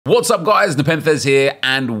What's up, guys? NepentheZ here,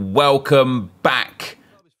 and welcome back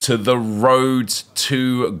to the road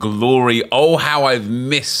to glory. Oh, how I've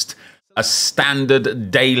missed a standard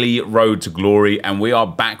daily road to glory, and we are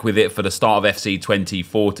back with it for the start of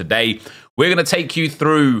FC24 today. We're going to take you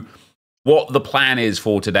through what the plan is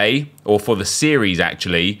for today, or for the series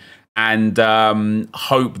actually, and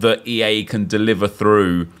hope that EA can deliver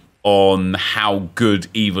through on how good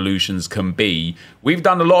evolutions can be. We've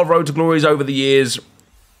done a lot of road to glories over the years.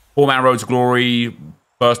 4-man road to glory,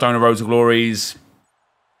 first owner road to glories.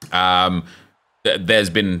 There's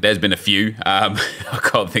been a few. I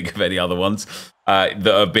can't think of any other ones that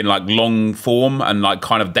have been like long form and like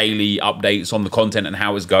kind of daily updates on the content and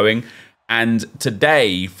how it's going. And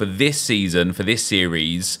today, for this season, for this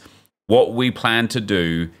series, what we plan to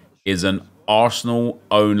do is an Arsenal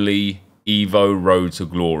only Evo road to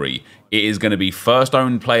glory. It is going to be first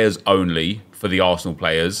owned players only for the Arsenal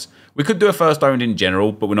players. We could do a first owned in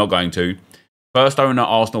general, but we're not going to. First owner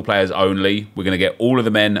Arsenal players only. We're going to get all of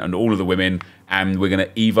the men and all of the women, and we're going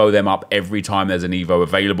to Evo them up every time there's an Evo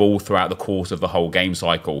available throughout the course of the whole game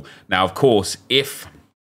cycle. Now, of course, if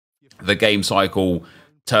the game cycle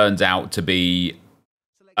turns out to be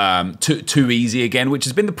too easy again, which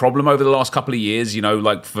has been the problem over the last couple of years, you know,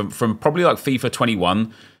 like from probably like FIFA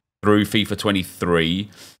 21 through FIFA 23.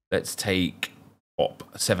 Let's take Pop,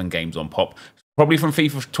 7 games on Pop. Probably from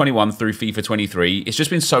FIFA 21 through FIFA 23, it's just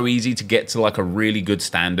been so easy to get to like a really good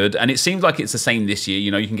standard. And it seems like it's the same this year. You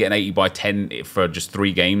know, you can get an 80 by 10 for just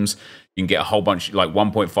 3 games. You can get a whole bunch, like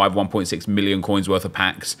 1.5, 1.6 million coins worth of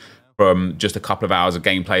packs from just a couple of hours of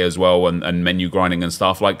gameplay as well, and menu grinding and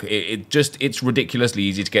stuff. Like it's ridiculously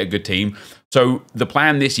easy to get a good team. So the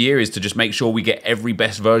plan this year is to just make sure we get every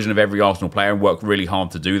best version of every Arsenal player and work really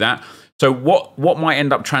hard to do that. So what might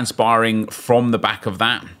end up transpiring from the back of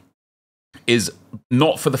that is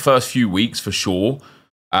not for the first few weeks for sure.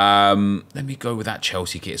 Let me go with that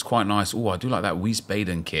Chelsea kit. It's quite nice. Oh, I do like that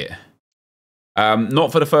Wiesbaden kit.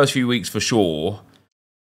 Not for the first few weeks for sure,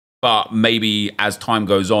 but maybe as time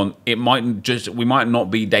goes on, we might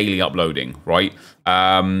not be daily uploading, right?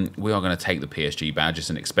 We are going to take the PSG badge. It's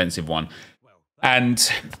an expensive one,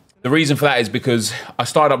 and the reason for that is because I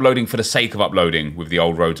started uploading for the sake of uploading with the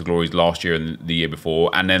old Road to Glories last year and the year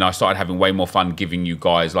before. And then I started having way more fun giving you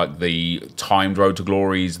guys like the timed Road to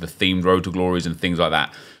Glories, the themed Road to Glories and things like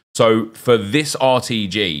that. So for this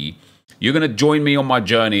RTG, you're going to join me on my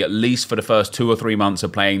journey at least for the first 2 or 3 months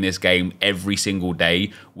of playing this game every single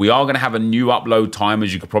day. We are going to have a new upload time,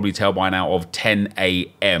 as you could probably tell by now, of 10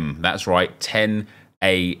 a.m. That's right, 10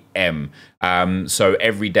 a.m. So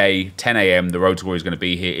every day, 10 a.m., the Road to Glory is going to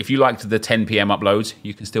be here. If you liked the 10 p.m. uploads,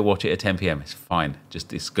 you can still watch it at 10 p.m. It's fine.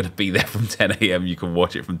 Just it's going to be there from 10 a.m. You can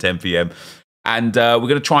watch it from 10 p.m. And we're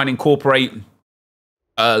going to try and incorporate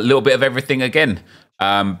a little bit of everything again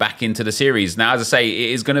back into the series. Now, as I say, it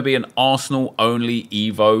is going to be an Arsenal-only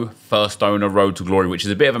Evo first owner Road to Glory, which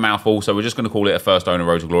is a bit of a mouthful, so we're just going to call it a first owner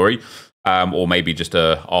Road to Glory, or maybe just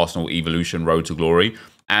a Arsenal Evolution Road to Glory.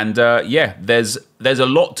 And yeah, there's a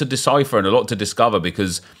lot to decipher and a lot to discover,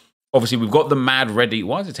 because obviously we've got the Mad Ready.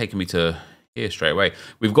 Why is it taking me to here straight away?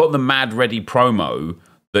 We've got the Mad Ready promo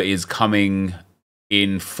that is coming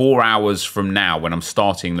in 4 hours from now when I'm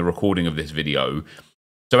starting the recording of this video.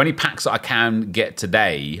 So any packs that I can get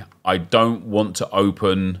today, I don't want to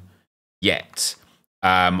open yet.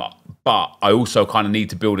 But I also kind of need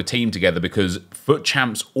to build a team together, because Foot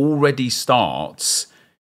Champs already starts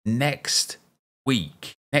next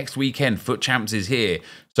week. Next weekend, Foot Champs is here.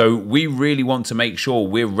 So we really want to make sure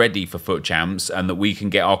we're ready for Foot Champs and that we can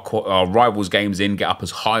get our Rivals games in, get up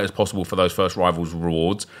as high as possible for those first Rivals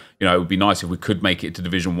rewards. You know, it would be nice if we could make it to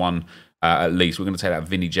Division 1 at least. We're going to take that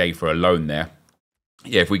Vinny J for a loan there.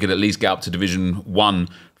 Yeah, if we could at least get up to Division 1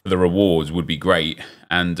 for the rewards would be great.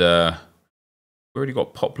 And we already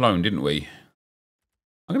got Pop loan, didn't we?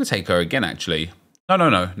 I'm going to take her again, actually. No.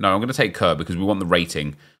 I'm going to take her because we want the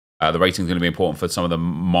rating. The rating is going to be important for some of the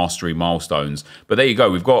mastery milestones. But there you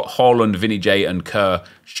go. We've got Haaland, Vinny J, and Kerr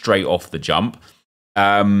straight off the jump.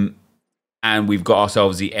 And we've got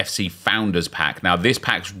ourselves the FC Founders pack. Now, this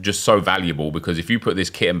pack's just so valuable because if you put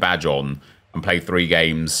this kit and badge on and play 3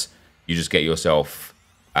 games, you just get yourself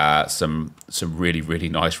some really, really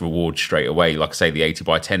nice rewards straight away. Like I say, the 80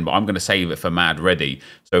 by 10. But I'm going to save it for Mad Ready.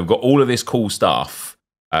 So we've got all of this cool stuff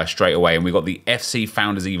straight away, and we got the FC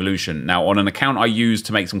Founders Evolution. Now, on an account I used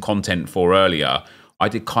to make some content for earlier, I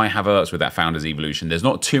did Kai Havertz with that Founders Evolution. There's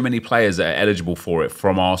not too many players that are eligible for it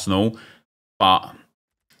from Arsenal, but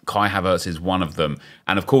Kai Havertz is one of them.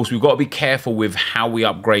 And of course, we've got to be careful with how we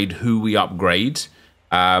upgrade, who we upgrade,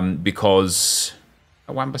 because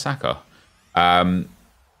Wan-Bissaka.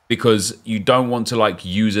 because you don't want to like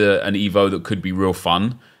use an Evo that could be real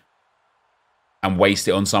fun and waste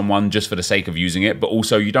it on someone just for the sake of using it. But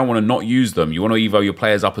also you don't want to not use them. You want to Evo your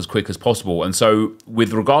players up as quick as possible. And so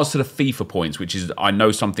with regards to the FIFA points, which is, I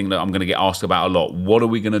know, something that I'm going to get asked about a lot, what are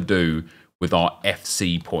we going to do with our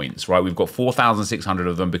FC points, right? We've got 4,600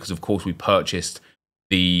 of them because, of course, we purchased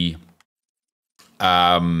the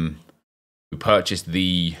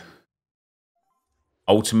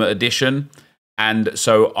Ultimate Edition. And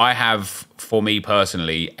so I have, for me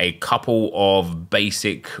personally, a couple of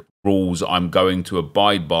basic rules I'm going to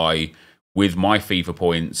abide by with my FIFA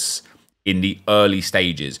points in the early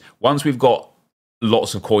stages. Once we've got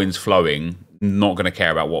lots of coins flowing, not going to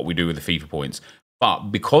care about what we do with the FIFA points. But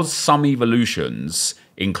because some evolutions,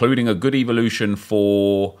 including a good evolution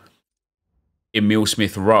for Emile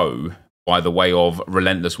Smith-Rowe, by the way of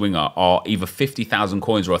Relentless Winger, are either 50,000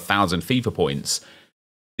 coins or 1,000 FIFA points,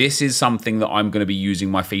 this is something that I'm going to be using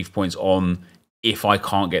my FIFA points on if I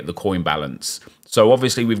can't get the coin balance. So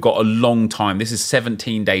obviously we've got a long time. This is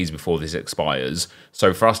 17 days before this expires.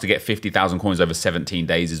 So for us to get 50,000 coins over 17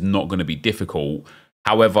 days is not going to be difficult.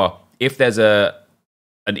 However, if there's an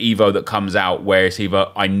Evo that comes out where it's either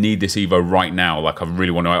I need this Evo right now, like I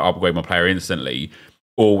really want to upgrade my player instantly,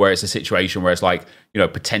 or where it's a situation where it's like, you know,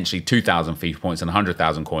 potentially 2,000 FIFA points and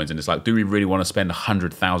 100,000 coins, and it's like, do we really want to spend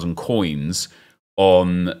 100,000 coins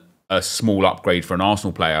on a small upgrade for an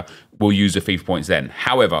Arsenal player? We'll use the FIFA points then.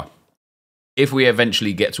 However, if we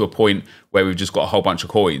eventually get to a point where we've just got a whole bunch of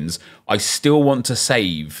coins, I still want to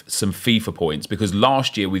save some FIFA points, because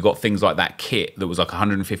last year we got things like that kit that was like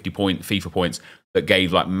 150 point FIFA points that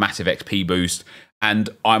gave like massive XP boost. And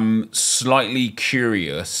I'm slightly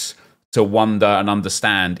curious to wonder and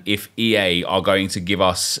understand if EA are going to give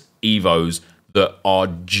us Evos that are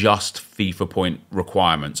just FIFA point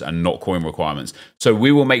requirements and not coin requirements. So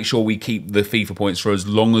we will make sure we keep the FIFA points for as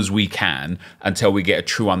long as we can until we get a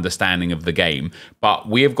true understanding of the game. But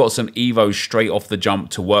we have got some Evos straight off the jump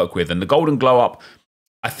to work with. And the Golden Glow Up,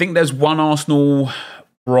 I think there's one Arsenal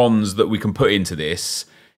bronze that we can put into this.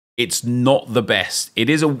 It's not the best. It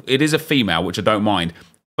is a female, which I don't mind.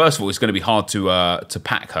 First of all, it's going to be hard to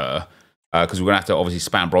pack her because we're going to have to obviously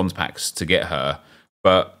spam bronze packs to get her.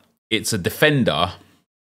 But it's a defender.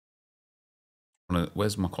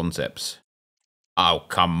 Where's my concepts? Oh,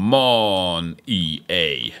 come on,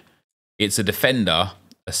 EA. It's a defender,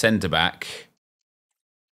 a centre-back,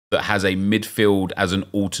 that has a midfield as an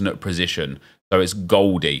alternate position. So it's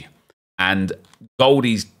Goldie. And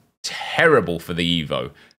Goldie's terrible for the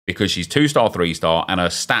Evo because she's 2-star, 3-star, and her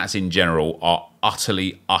stats in general are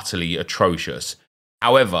utterly, utterly atrocious.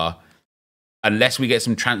 However, unless we get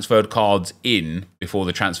some transferred cards in before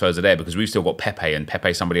the transfers are there, because we've still got Pepe, and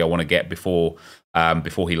Pepe's somebody I want to get before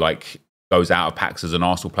he like goes out of packs as an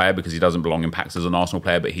Arsenal player, because he doesn't belong in packs as an Arsenal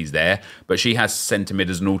player, but he's there. But she has centre mid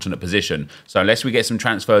as an alternate position. So unless we get some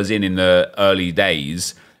transfers in the early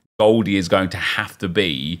days, Goldie is going to have to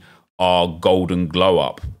be our Golden Glow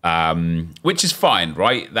Up, which is fine,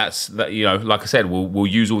 right? That's that, you know, like I said, we'll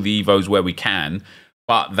use all the Evos where we can,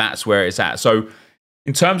 but that's where it's at. So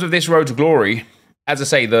in terms of this Road to Glory, as I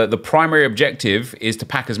say, the primary objective is to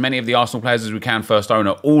pack as many of the Arsenal players as we can first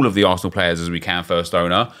owner, all of the Arsenal players as we can first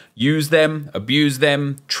owner, use them, abuse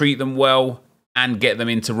them, treat them well, and get them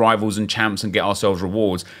into rivals and champs and get ourselves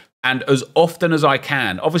rewards. And as often as I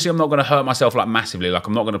can, obviously I'm not going to hurt myself like massively, like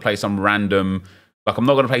I'm not going to play some random, like I'm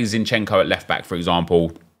not going to play Zinchenko at left back, for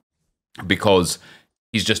example, because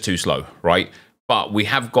he's just too slow, right? But we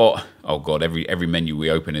have got, oh God, every menu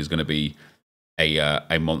we open is going to be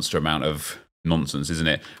a monster amount of nonsense, isn't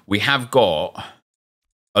it? We have got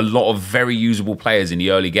a lot of very usable players in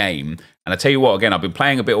the early game. And I tell you what, again, I've been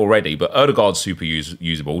playing a bit already, but Ødegaard's super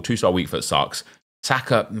usable. 2-star weak foot sucks.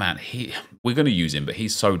 Saka, man, we're going to use him, but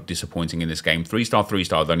he's so disappointing in this game. 3-star,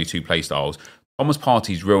 3-star with only 2 play styles. Thomas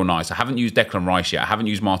Partey's real nice. I haven't used Declan Rice yet. I haven't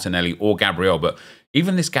used Martinelli or Gabriel, but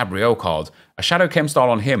even this Gabriel card, a Shadow Chem style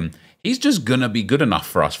on him, he's just going to be good enough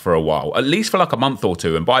for us for a while, at least for like a month or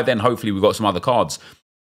two. And by then, hopefully, we've got some other cards.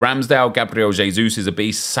 Ramsdale, Gabriel Jesus is a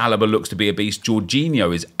beast. Saliba looks to be a beast.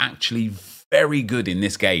 Jorginho is actually very good in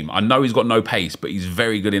this game. I know he's got no pace, but he's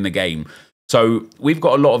very good in the game. So we've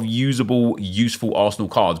got a lot of usable, useful Arsenal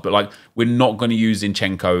cards, but like we're not going to use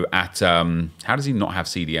Zinchenko at, how does he not have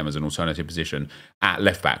CDM as an alternative position at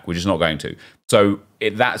left back? We're just not going to. So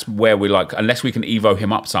that's where we're like, unless we can Evo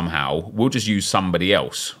him up somehow, we'll just use somebody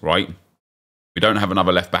else, right? We don't have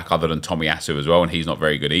another left back other than Tomiyasu as well, and he's not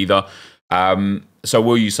very good either. So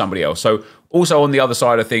we'll use somebody else. So also on the other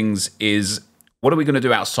side of things is what are we going to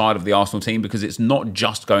do outside of the Arsenal team? Because it's not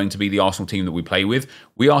just going to be the Arsenal team that we play with.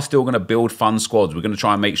 We are still going to build fun squads. We're going to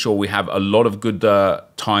try and make sure we have a lot of good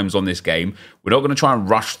times on this game. We're not going to try and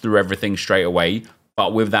rush through everything straight away.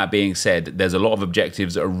 But with that being said, there's a lot of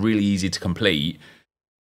objectives that are really easy to complete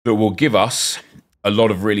that will give us a lot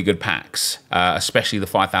of really good packs, especially the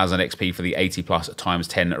 5,000 XP for the 80 plus times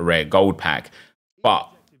 10 rare gold pack. But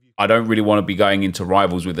I don't really want to be going into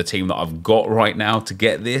rivals with the team that I've got right now to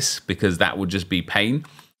get this, because that would just be pain.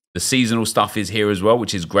 The seasonal stuff is here as well,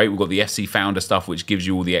 which is great. We've got the FC Founder stuff, which gives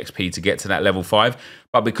you all the XP to get to that level 5.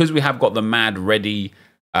 But because we have got the mad ready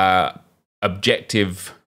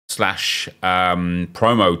objective slash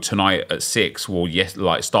promo tonight at 6, well, yes,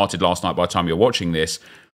 like started last night by the time you're watching this,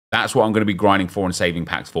 that's what I'm going to be grinding for and saving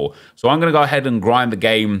packs for. So I'm going to go ahead and grind the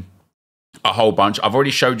game a whole bunch. I've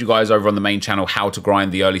already showed you guys over on the main channel how to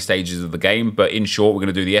grind the early stages of the game, but in short, we're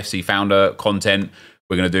going to do the FC Founder content.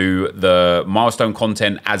 We're going to do the milestone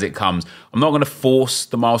content as it comes. I'm not going to force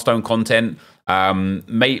the milestone content.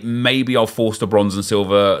 Maybe I'll force the bronze and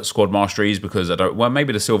silver squad masteries, because I don't, well,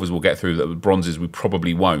 maybe the silvers will get through, the bronzes we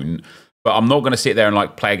probably won't. But I'm not going to sit there and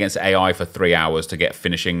like play against AI for 3 hours to get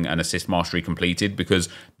finishing and assist mastery completed, because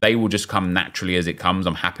they will just come naturally as it comes.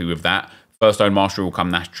 I'm happy with that. First own mastery will come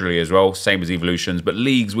naturally as well, same as evolutions. But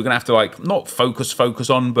leagues, we're going to have to like not focus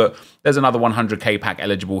on, but there's another 100k pack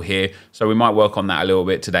eligible here. So we might work on that a little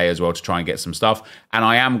bit today as well to try and get some stuff. And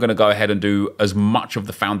I am going to go ahead and do as much of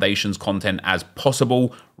the foundations content as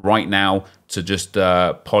possible right now to just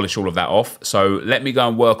polish all of that off. So let me go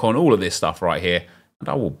and work on all of this stuff right here, and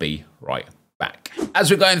I will be right back. As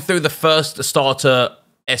we're going through the first starter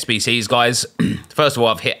SBCs, guys, first of all,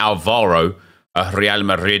 I've hit Alvaro, Real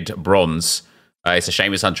Madrid bronze. It's a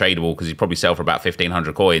shame it's untradeable because he'd probably sell for about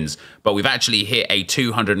 1,500 coins. But we've actually hit a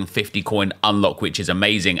 250 coin unlock, which is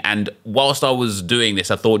amazing. And whilst I was doing this,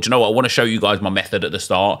 I thought, you know what, I want to show you guys my method at the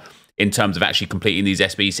start in terms of actually completing these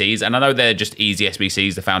SBCs. And I know they're just easy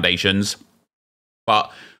SBCs, the foundations. But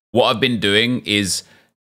what I've been doing is,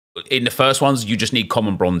 in the first ones, you just need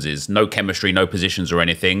common bronzes, no chemistry, no positions or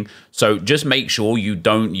anything. So just make sure you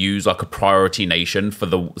don't use like a priority nation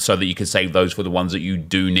for so that you can save those for the ones that you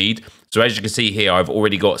do need. So as you can see here, I've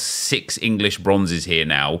already got 6 English bronzes here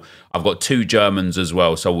now. I've got 2 Germans as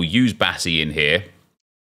well. So we'll use Bassi in here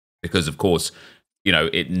because, of course, you know,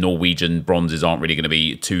 Norwegian bronzes aren't really going to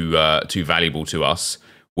be too valuable to us.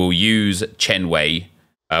 We'll use Chenwei.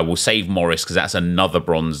 We'll save Morris because that's another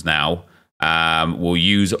bronze now. We'll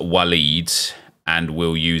use Walid, and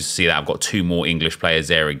we'll use, see that I've got 2 more English players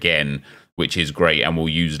there again, which is great, and we'll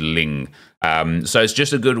use Ling. So it's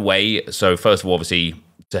just a good way. So first of all, obviously,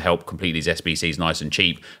 to help complete these SBCs nice and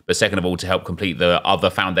cheap, but second of all, to help complete the other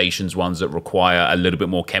foundations ones that require a little bit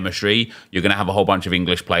more chemistry, you're going to have a whole bunch of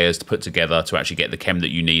English players to put together to actually get the chem that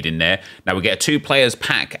you need in there. Now, we get a 2 players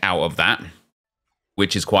pack out of that,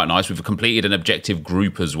 which is quite nice. We've completed an objective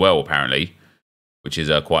group as well, apparently, which is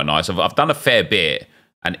quite nice. I've done a fair bit,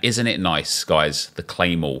 and isn't it nice, guys? The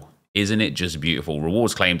Claymore. Isn't it just beautiful?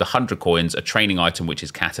 Rewards claimed, 100 coins, a training item, which is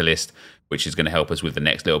Catalyst, which is going to help us with the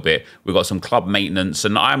next little bit. We've got some club maintenance,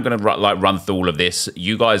 and I'm going to run through all of this.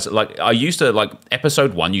 You guys, like, I used to, like,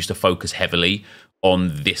 episode 1 used to focus heavily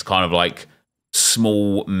on this kind of, like,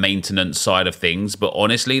 small maintenance side of things, but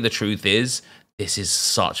honestly, the truth is, this is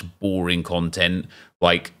such boring content.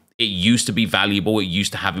 Like, it used to be valuable. It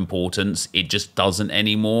used to have importance. It just doesn't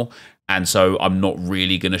anymore. And so I'm not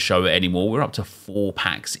really going to show it anymore. We're up to 4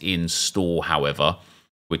 packs in store, however,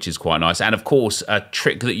 which is quite nice. And of course, a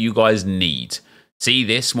trick that you guys need. See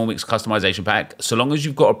this small mix customization pack? So long as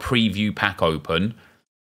you've got a preview pack open,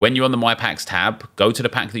 when you're on the My Packs tab, go to the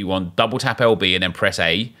pack that you want, double tap LB and then press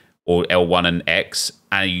A or L1 and X.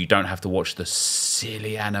 And you don't have to watch the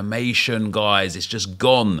silly animation, guys. It's just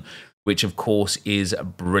gone, which of course is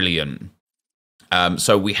brilliant.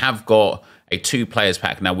 So we have got a 2 players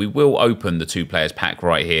pack. Now we will open the 2 players pack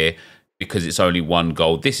right here because it's only 1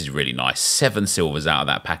 gold. This is really nice. 7 silvers out of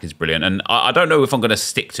that pack is brilliant. And I don't know if I'm going to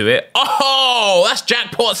stick to it. Oh, that's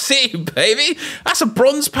Jackpot City, baby. That's a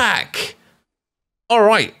bronze pack. All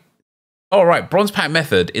right. All right, bronze pack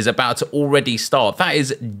method is about to already start. That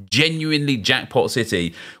is genuinely Jackpot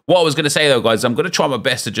City. What I was going to say, though, guys, I'm going to try my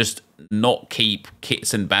best to just not keep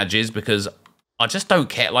kits and badges because I just don't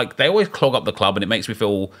care. Like, they always clog up the club and it makes me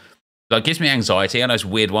feel, like, gives me anxiety. I know it's a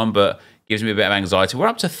weird one, but gives me a bit of anxiety. We're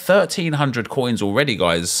up to 1,300 coins already,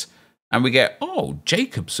 guys. And we get, oh,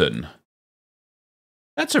 Jacobson.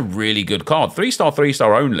 That's a really good card. 3-star,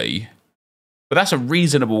 3-star only. But that's a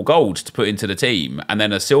reasonable gold to put into the team. And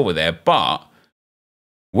then a silver there. But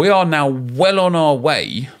we are now well on our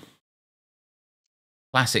way.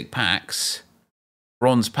 Classic packs.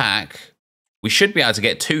 Bronze pack. we should be able to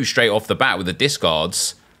get 2 straight off the bat with the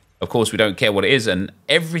discards. Of course, we don't care what it is, and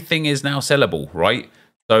everything is now sellable, right?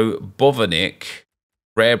 So, Bovanik,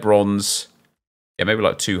 rare bronze, yeah, maybe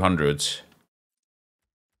like 200.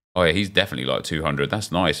 Oh, yeah, he's definitely like 200.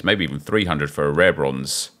 That's nice. Maybe even 300 for a rare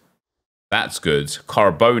bronze. That's good.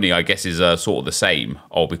 Carboni, I guess, is sort of the same.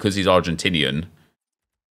 Oh, because he's Argentinian.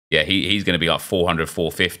 Yeah, he's going to be like 400,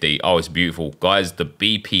 450. Oh, it's beautiful. Guys, the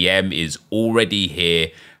BPM is already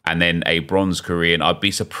here. And then a bronze Korean. I'd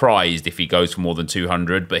be surprised if he goes for more than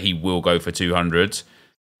 200, but he will go for 200.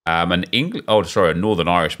 A Northern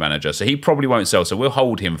Irish manager. So he probably won't sell. So we'll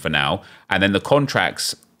hold him for now. And then the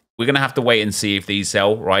contracts, we're going to have to wait and see if these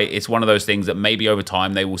sell, right? It's one of those things that maybe over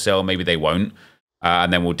time they will sell, maybe they won't.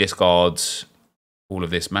 And then we'll discard all of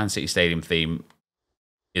this. Man City Stadium theme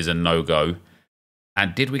is a no-go.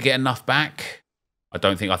 And did we get enough back? I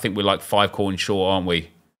don't think. I think we're like 5 coins short, aren't we?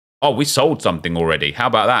 Oh, we sold something already. How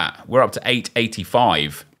about that? We're up to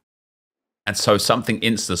 885. And so something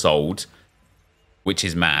insta-sold, which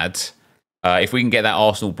is mad. If we can get that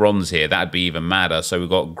Arsenal bronze here, that'd be even madder. So we've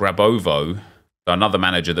got Grabovo, another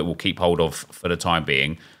manager that we'll keep hold of for the time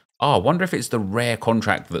being. Oh, I wonder if it's the rare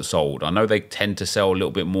contract that sold. I know they tend to sell a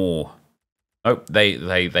little bit more. Nope, they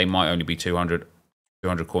might only be 200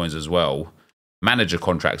 coins as well. Manager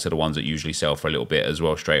contracts are the ones that usually sell for a little bit as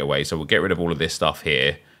well straight away. So we'll get rid of all of this stuff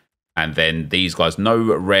here. And then these guys, no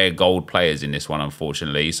rare gold players in this one,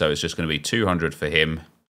 unfortunately. So it's just going to be 200 for him.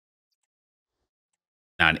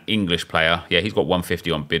 Now an English player. Yeah, he's got 150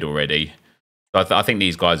 on bid already. So I think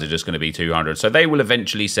these guys are just going to be 200. So they will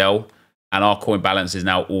eventually sell. And our coin balance is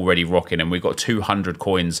now already rocking. And we've got 200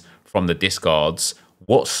 coins from the discards.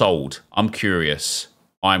 What sold? I'm curious.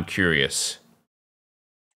 I'm curious.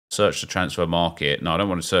 Search the transfer market. No, I don't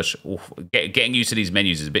want to search. Oof. Getting used to these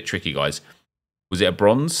menus is a bit tricky, guys. Was it a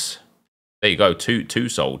bronze? There you go. Two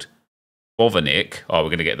sold. Bovanik. Oh, we're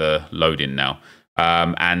going to get the load in now.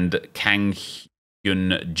 And Kang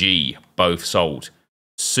Hyun Ji, both sold.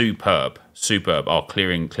 Superb. Superb. Oh,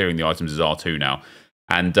 clearing the items is R2 now.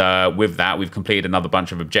 And with that, we've completed another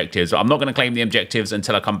bunch of objectives. I'm not going to claim the objectives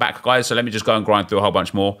until I come back, guys. So let me just go and grind through a whole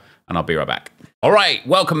bunch more, and I'll be right back. All right,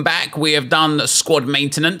 welcome back. We have done squad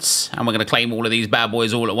maintenance, and we're going to claim all of these bad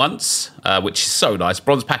boys all at once, which is so nice.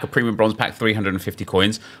 Bronze pack, a premium bronze pack, 350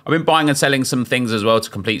 coins. I've been buying and selling some things as well to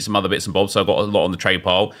complete some other bits and bobs, so I've got a lot on the trade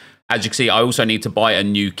pile. As you can see, I also need to buy a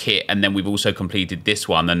new kit, and then we've also completed this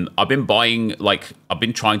one. And I've been buying, I've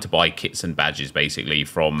been trying to buy kits and badges, basically,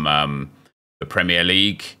 from the Premier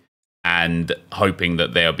League, and hoping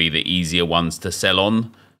that they'll be the easier ones to sell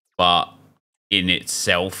on. But in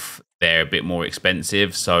itself, they're a bit more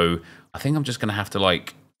expensive. So I think I'm just going to have to,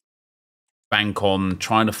 bank on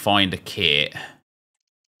trying to find a kit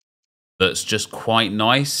that's just quite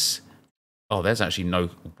nice. Oh, there's actually no...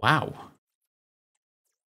 Wow.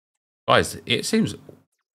 Guys, it seems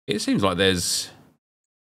like there's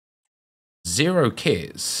 0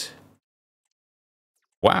 kits.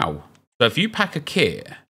 Wow. So if you pack a kit,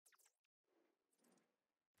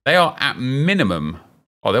 they are at minimum...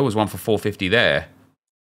 Oh, there was one for 450 there.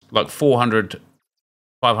 Like 400,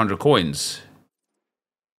 500 coins.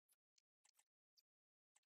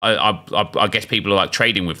 I guess people are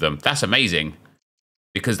trading with them. That's amazing.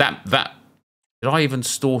 Because that did I even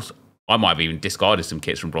store... I might have even discarded some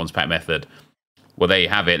kits from Bronze Pack Method. Well, there you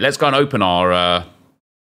have it. Let's go and open our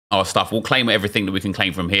stuff. We'll claim everything that we can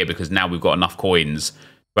claim from here, because now we've got enough coins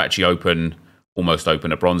to actually almost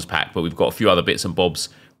open a bronze pack. But we've got a few other bits and bobs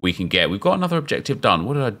we can get. We've got another objective done.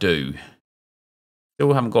 What did I do?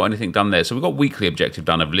 Still haven't got anything done there. So we've got weekly objective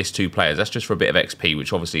done of list 2 players. That's just for a bit of XP,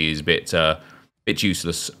 which obviously is a bit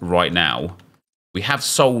useless right now. We have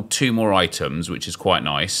sold 2 more items, which is quite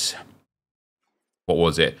nice. What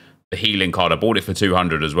was it? The healing card. I bought it for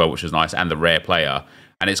 200 as well, which was nice, and the rare player.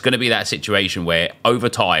 And it's going to be that situation where over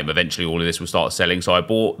time, eventually all of this will start selling. So I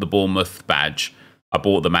bought the Bournemouth badge. I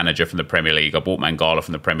bought the manager from the Premier League. I bought Mangala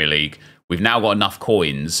from the Premier League. We've now got enough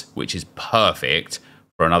coins, which is perfect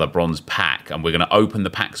for another bronze pack. And we're going to open the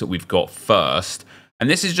packs that we've got first. And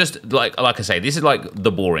this is just, like I say, this is like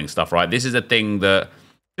the boring stuff, right? This is a thing that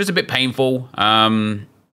is a bit painful.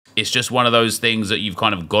 It's just one of those things that you've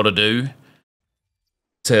kind of got to do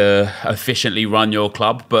to efficiently run your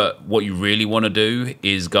club. But what you really want to do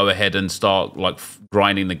is go ahead and start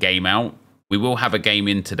grinding the game out. We will have a game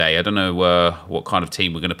in today. I don't know what kind of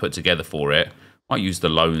team we're going to put together for it. Might use the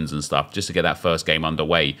loans and stuff just to get that first game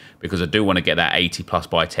underway, because I do want to get that 80 plus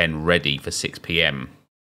by 10 ready for 6 PM.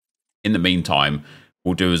 In the meantime,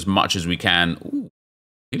 we'll do as much as we can. Ooh,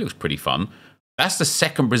 he looks pretty fun. That's the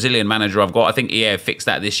second Brazilian manager I've got. I think EA have fixed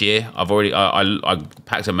that this year. I've already I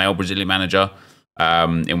packed a male Brazilian manager.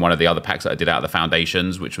 in one of the other packs that I did out of the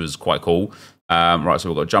foundations, which was quite cool. Right, so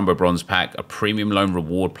we've got a Jumbo Bronze pack, a Premium Loan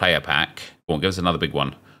Reward Player pack. Go on, give us another big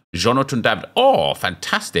one. Jonathan David. Oh,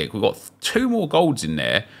 fantastic. We've got 2 more golds in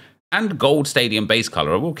there. And gold stadium base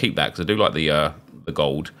color. I will keep that because I do like the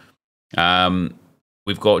gold.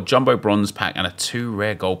 We've got Jumbo Bronze pack and a 2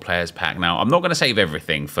 rare gold players pack. Now, I'm not going to save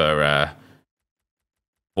everything for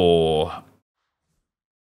what?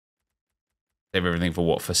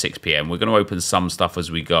 For 6 p.m. We're going to open some stuff as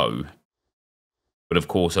we go. But of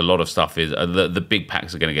course, a lot of stuff is the big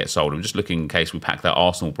packs are going to get sold. I'm just looking in case we pack that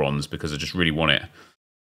Arsenal bronze because I just really want it. And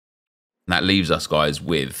that leaves us, guys,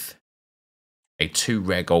 with a 2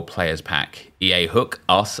 rare gold players pack. EA, hook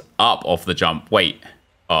us up off the jump. Wait.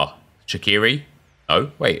 Oh, Shaqiri?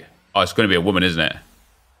 No, wait. Oh, it's going to be a woman, isn't it?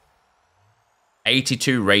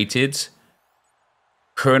 82 rated.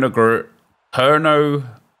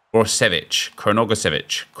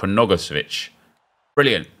 Kronogosevich.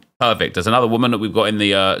 Brilliant. Perfect. There's another woman that we've got in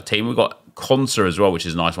the team. We've got Konsa as well, which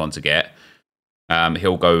is a nice one to get.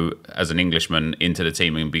 He'll go as an Englishman into the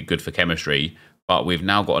team and be good for chemistry. But we've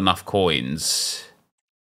now got enough coins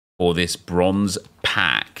for this bronze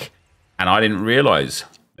pack. And I didn't realise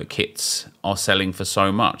that kits are selling for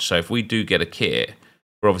so much. So if we do get a kit,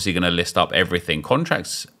 we're obviously going to list up everything.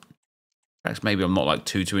 Contracts maybe I'm not like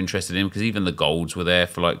too interested in because even the golds were there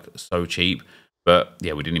for like so cheap. But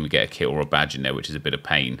yeah, we didn't even get a kit or a badge in there, which is a bit of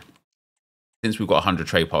pain. Since we've got 100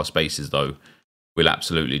 trade pile spaces though, we'll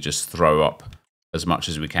absolutely just throw up as much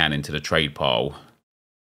as we can into the trade pile.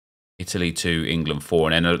 Italy 2, England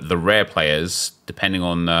 4, and then the rare players, depending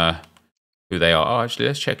on who they are. Oh, actually,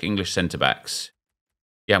 let's check English centre-backs.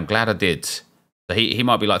 Yeah, I'm glad I did. So he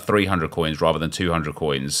might be like 300 coins rather than 200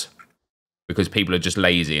 coins because people are just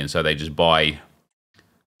lazy and so they just buy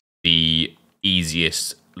the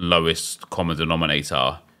easiest, lowest common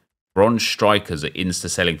denominator. Bronze strikers are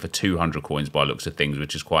insta-selling for 200 coins by looks of things,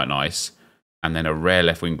 which is quite nice. And then a rare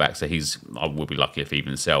left wing back, so I will be lucky if he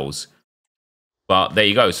even sells. But there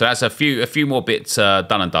you go. So that's a few more bits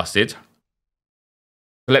done and dusted. So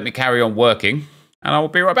let me carry on working, and I will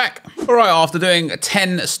be right back. All right, after doing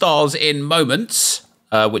 10 stars in moments,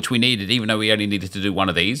 which we needed, even though we only needed to do one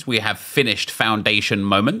of these, we have finished foundation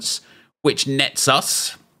moments, which nets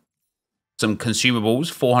us some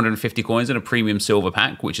consumables, 450 coins, and a premium silver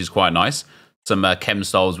pack, which is quite nice. Some chem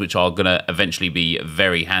styles, which are going to eventually be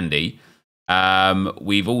very handy.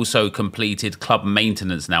 We've also completed club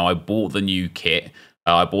maintenance now. I bought the new kit.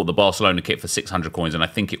 I bought the Barcelona kit for 600 coins, and I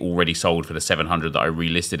think it already sold for the 700 that I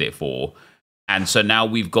relisted it for. And so now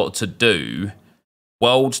we've got to do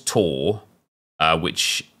World Tour,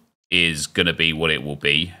 which is going to be what it will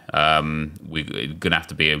be. We're going to have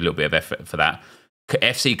to be a little bit of effort for that.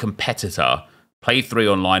 FC Competitor, play 3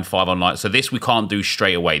 online, 5 online. So this we can't do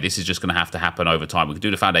straight away. This is just going to have to happen over time. We can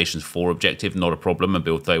do the Foundations 4 objective, not a problem, and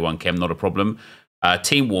build 31 chem, not a problem.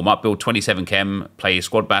 Team warm-up, build 27 chem, play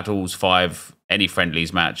squad battles, 5, any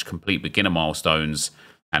friendlies match, complete beginner milestones,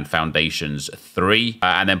 and Foundations 3.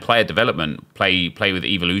 And then player development, play with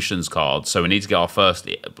Evolutions cards. So we need to get our first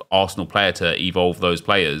Arsenal player to evolve those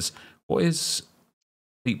players. What is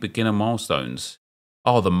complete beginner milestones?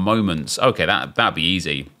 Oh, the moments. Okay, that'd be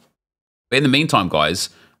easy. But in the meantime, guys,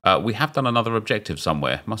 we have done another objective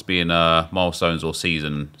somewhere. Must be in milestones or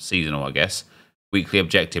seasonal, I guess. Weekly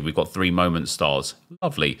objective. We've got 3 moment stars.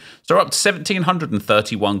 Lovely. So we're up to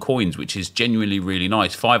 1,731 coins, which is genuinely really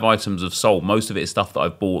nice. 5 items have sold. Most of it is stuff that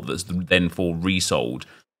I've bought that's then for resold.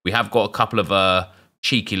 We have got a couple of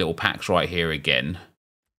cheeky little packs right here again.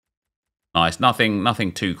 Nice.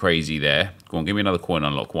 Nothing too crazy there. Go on, give me another coin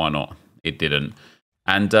unlock. Why not? It didn't.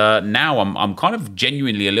 And now I'm kind of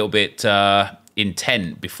genuinely a little bit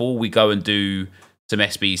intent before we go and do some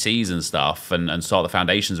SBCs and stuff and start the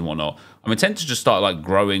foundations and whatnot. I'm intent to just start like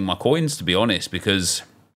growing my coins, to be honest, because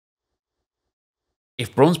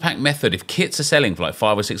if bronze pack method, if kits are selling for like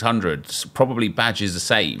 500 or 600, probably badges the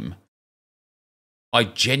same. I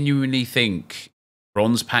genuinely think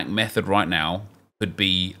bronze pack method right now could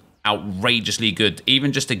be outrageously good,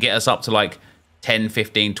 even just to get us up to like 10,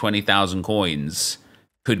 15, 20,000 coins.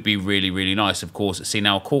 Could be really, really nice. Of course, see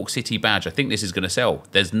now, Cork City badge. I think this is going to sell.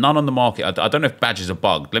 There's none on the market. I don't know if badges are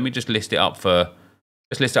bugged. Let me just list it up for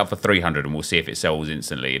 300, and we'll see if it sells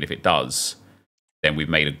instantly. And if it does, then we've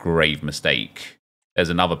made a grave mistake. There's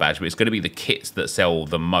another badge, but it's going to be the kits that sell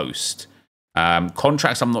the most.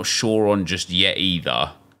 Contracts, I'm not sure on just yet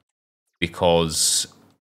either, because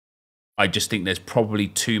I just think there's probably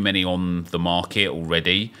too many on the market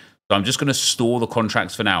already. So I'm just going to store the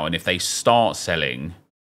contracts for now, and if they start selling.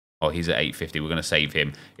 Oh, he's at 850. We're going to save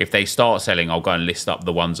him. If they start selling, I'll go and list up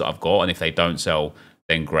the ones that I've got. And if they don't sell,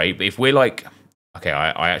 then great. But if we're like Okay,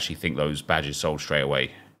 I actually think those badges sold straight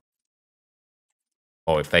away.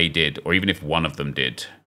 Oh, if they did, or even if one of them did.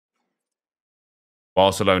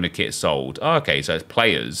 Barcelona kit sold. Oh, okay, so it's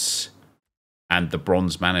players and the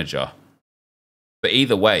bronze manager. But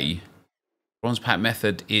either way, bronze pack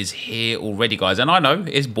method is here already, guys. And I know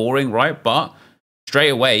it's boring, right? But straight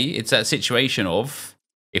away, it's that situation of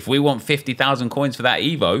if we want 50,000 coins for that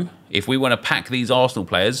Evo, if we want to pack these Arsenal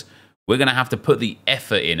players, we're going to have to put the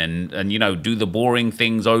effort in and you know, do the boring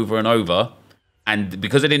things over and over. And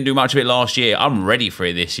because I didn't do much of it last year, I'm ready for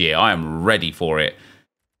it this year. I am ready for it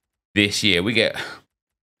this year. We get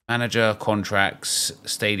manager, contracts,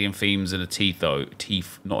 stadium themes, and a tifo.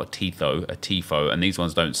 Not a tifo. And these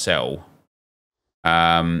ones don't sell.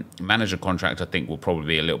 Manager contract, I think, will probably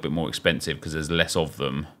be a little bit more expensive because there's less of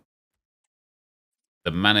them.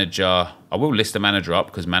 The manager, I will list the manager up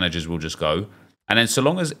because managers will just go. And then so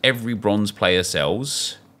long as every bronze player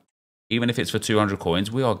sells, even if it's for 200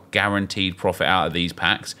 coins, we are guaranteed profit out of these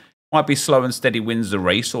packs. Might be slow and steady wins the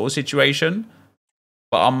race sort of situation,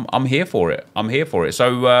 but I'm here for it. I'm here for it.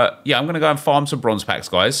 So yeah, I'm going to go and farm some bronze packs,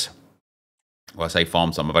 guys. Well, I say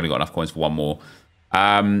farm some. I've only got enough coins for one more.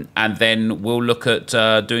 And then we'll look at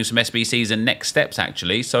doing some SBCs and next steps,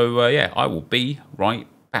 actually. So yeah, I will be right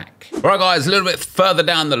back. All right, guys, a little bit further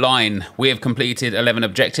down the line, we have completed 11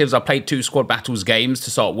 objectives. I played 2 squad battles games to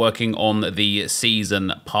start working on the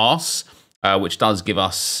season pass, which does give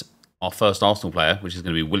us our first Arsenal player, which is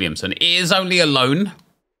going to be Williamson. It is only a loan,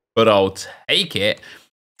 but I'll take it.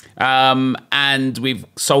 And we've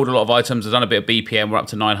sold a lot of items. I've done a bit of BPM. We're up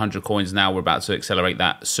to 900 coins now. We're about to accelerate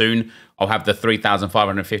that soon. I'll have the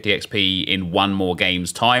 3,550 XP in 1 more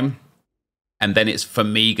game's time. And then it's, for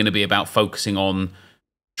me, going to be about focusing on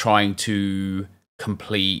trying to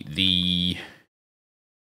complete the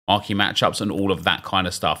marquee matchups and all of that kind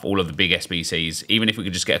of stuff, all of the big SBCs, even if we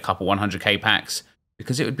could just get a couple 100k packs,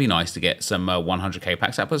 because it would be nice to get some 100k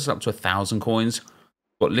packs. That puts us up to 1,000 coins.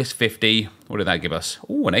 Got list 50. What did that give us?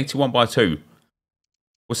 Oh, an 81x2.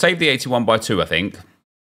 We'll save the 81x2, I think.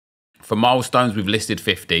 For milestones, we've listed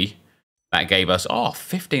 50. That gave us,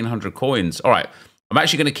 1,500 coins. All right, I'm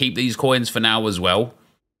actually going to keep these coins for now as well,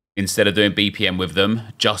 instead of doing BPM with them,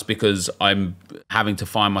 just because I'm having to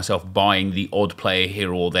find myself buying the odd player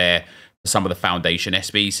here or there for some of the foundation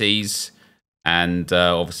SBCs. And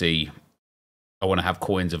obviously, I want to have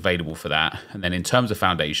coins available for that. And then in terms of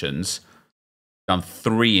foundations, done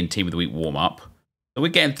 3 in Team of the Week warm-up. So we're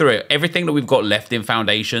getting through it. Everything that we've got left in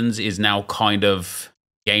foundations is now kind of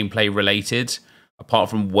gameplay related, apart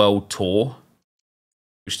from World Tour,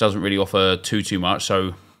 which doesn't really offer too much.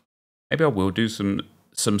 So maybe I will do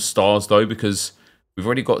some stars though, because we've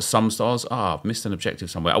already got some stars. I've missed an objective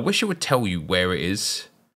somewhere. I wish it would tell you where it is.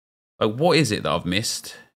 Like, what is it that I've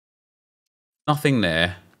missed? Nothing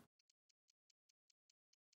there.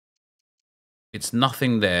 It's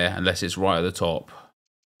nothing there unless it's right at the top.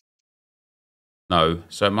 No,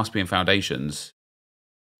 so it must be in foundations.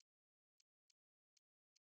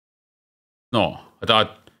 No, I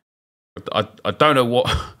don't know what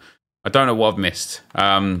I don't know what I've missed.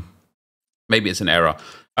 Maybe it's an error.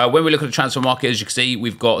 When we look at the transfer market, as you can see,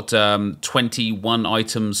 we've got 21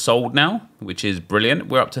 items sold now, which is brilliant.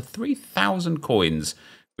 We're up to 3,000 coins,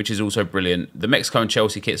 which is also brilliant. The Mexico and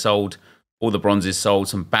Chelsea kit sold. All the bronzes sold.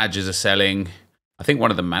 Some badges are selling. I think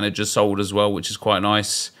one of the managers sold as well, which is quite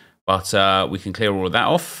nice. But we can clear all of that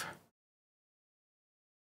off.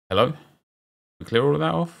 Hello? We clear all of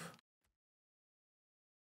that off?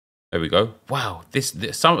 There we go. Wow.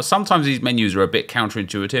 Sometimes these menus are a bit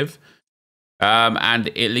counterintuitive. And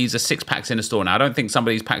it leaves us 6 packs in the store now. I don't think some of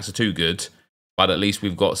these packs are too good, but at least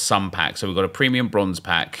we've got some packs. So we've got a premium bronze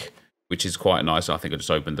pack, which is quite nice. I think I just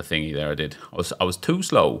opened the thingy there. I did. I was too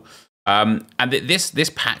slow. And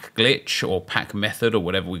this pack glitch or pack method or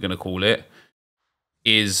whatever we're going to call it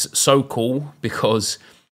is so cool because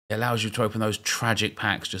it allows you to open those tragic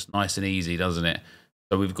packs just nice and easy, doesn't it?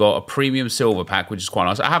 So we've got a premium silver pack, which is quite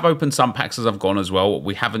nice. I have opened some packs as I've gone as well.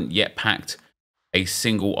 We haven't yet packed a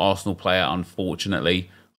single Arsenal player, unfortunately.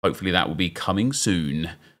 Hopefully that will be coming soon.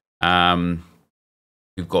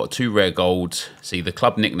 We've got 2 rare gold. See, the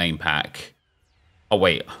club nickname pack. Oh,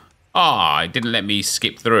 wait. It didn't let me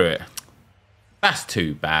skip through it. That's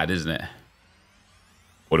too bad, isn't it?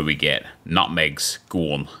 What do we get? Nutmegs.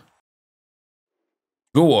 Go on.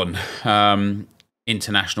 Go on.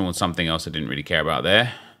 International and something else I didn't really care about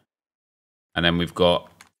there. And then we've got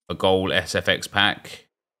a gold SFX pack.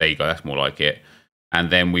 There you go. That's more like it. And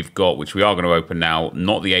then we've got, which we are going to open now,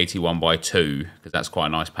 not the 81x2, because that's quite a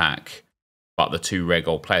nice pack, but the 2 rare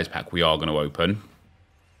gold players pack we are going to open.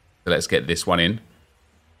 So let's get this one in.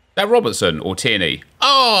 That Robertson or Tierney?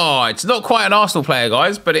 Oh, it's not quite an Arsenal player,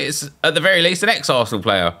 guys, but it's at the very least an ex-Arsenal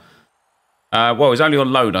player. Well, he's only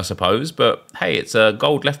on loan, I suppose, but hey, it's a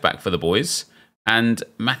gold left back for the boys. And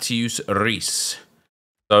Matheus Reis.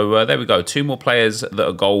 So there we go. 2 more players that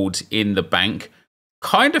are gold in the bank.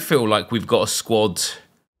 Kind of feel like we've got a squad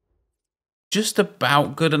just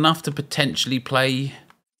about good enough to potentially play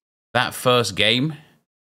that first game.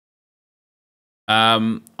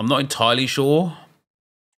 I'm not entirely sure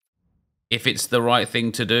if it's the right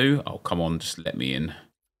thing to do. Oh, come on, just let me in.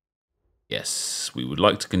 Yes, we would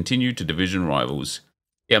like to continue to division rivals.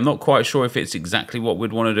 Yeah, I'm not quite sure if it's exactly what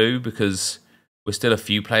we'd want to do because we're still a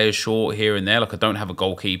few players short here and there. Like, I don't have a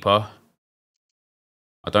goalkeeper.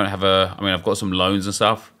 I don't have a... I mean, I've got some loans and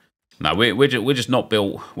stuff. No, we're just not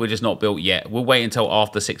built. We're just not built yet. We'll wait until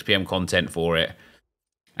after 6 PM content for it.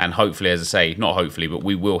 And hopefully, as I say, not hopefully, but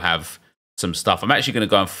we will have some stuff. I'm actually going to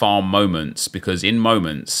go and farm moments because in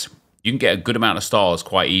moments, you can get a good amount of stars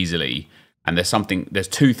quite easily. And there's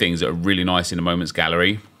 2 things that are really nice in the moments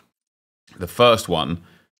gallery. The first one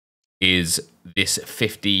is this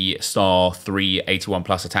 50-star 381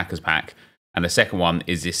 plus attackers pack. And the second one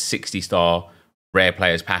is this 60-star rare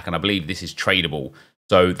players pack. And I believe this is tradable.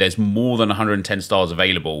 So there's more than 110 stars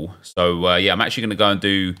available. So yeah, I'm actually going to go and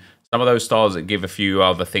do some of those stars that give a few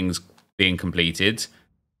other things being completed.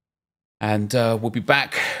 And we'll be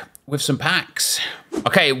back with some packs.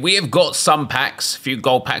 Okay, we have got some packs, a few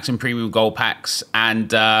gold packs and premium gold packs,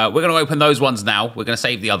 and we're going to open those ones now. We're going to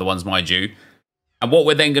save the other ones, mind you. And what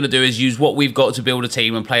we're then going to do is use what we've got to build a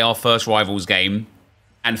team and play our first Rivals game.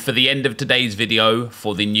 And for the end of today's video,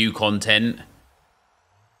 for the new content,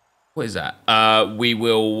 what is that? We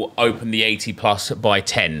will open the 80 plus by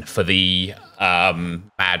 10 for the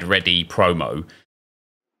Bad Ready promo.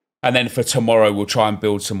 And then for tomorrow, we'll try and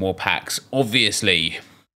build some more packs. Obviously,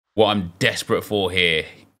 what I'm desperate for here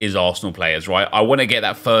is Arsenal players, right? I want to get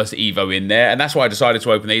that first Evo in there. And that's why I decided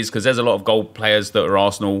to open these, because there's a lot of gold players that are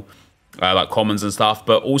Arsenal, like commons and stuff,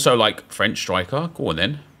 but also like French striker. Go on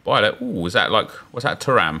then. Buy that. Ooh, is that like, what's that,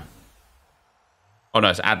 Thuram? Oh no,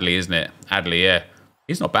 it's Adley, isn't it? Adley, yeah.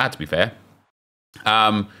 He's not bad, to be fair.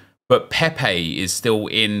 But Pepe is still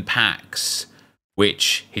in packs,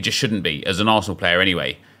 which he just shouldn't be as an Arsenal player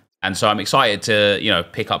anyway. And so I'm excited to, you know,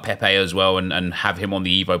 pick up Pepe as well and have him on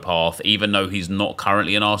the Evo path, even though he's not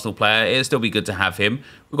currently an Arsenal player. It'll still be good to have him.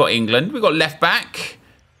 We've got England. We've got left back.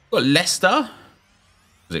 We've got Leicester.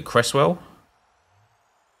 Is it Cresswell?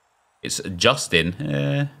 It's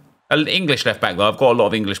Justin. An English left back, though. I've got a lot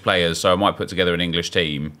of English players, so I might put together an English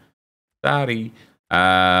team. Sorry.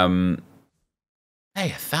 Hey,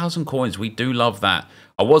 1,000 coins. We do love that.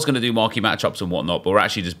 I was going to do marquee matchups and whatnot, but we're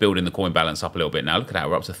actually just building the coin balance up a little bit now. Look at that.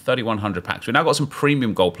 We're up to 3,100 packs. We've now got some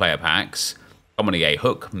premium gold player packs. Come on, EA.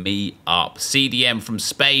 Hook me up. CDM from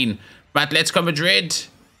Spain. Atletico Madrid.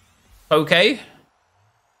 Okay.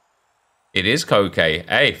 It is Koke.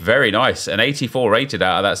 Hey, very nice. An 84 rated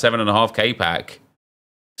out of that 7.5k pack.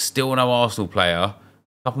 Still no Arsenal player. A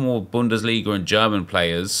couple more Bundesliga and German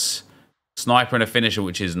players. Sniper and a finisher,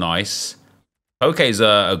 which is nice. Koke's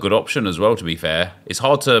a good option as well, to be fair. It's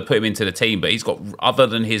hard to put him into the team, but he's got, other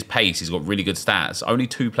than his pace, he's got really good stats. Only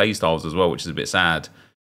 2 play styles as well, which is a bit sad.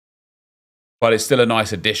 But it's still a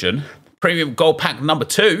nice addition. Premium gold pack number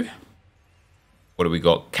 2. What do we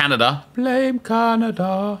got? Canada. Blame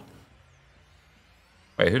Canada.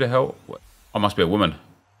 Wait, who the hell? Oh, must be a woman.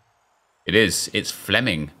 It is. It's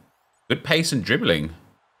Fleming. Good pace and dribbling.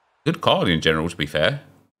 Good card in general, to be fair.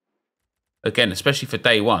 Again, especially for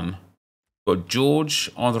day 1. Got George,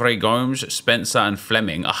 Andre Gomes, Spencer, and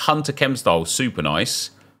Fleming. A Hunter Chem style, super nice.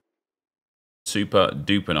 Super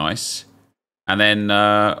duper nice. And then,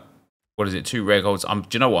 what is it? 2 rare golds. Do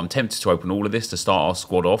you know what? I'm tempted to open all of this to start our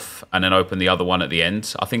squad off and then open the other one at the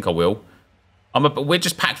end. I think I will. We're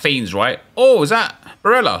just pack fiends, right? Oh, is that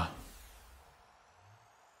Barella?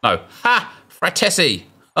 No. Ha! Fratesi.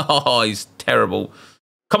 Oh, he's terrible.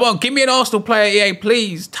 Come on, give me an Arsenal player, EA,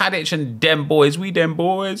 please. Tadic and dem boys. We dem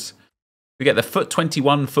boys. We get the foot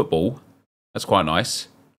 21 football. That's quite nice.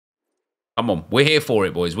 Come on. We're here for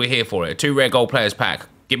it, boys. We're here for it. 2 rare gold players pack.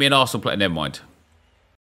 Give me an Arsenal player. Never mind.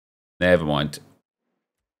 Never mind.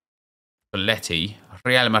 Belletti.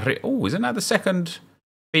 Real Madrid. Oh, isn't that the second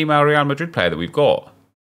female Real Madrid player that we've got?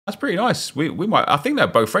 That's pretty nice. We might. I think they're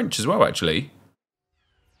both French as well, actually.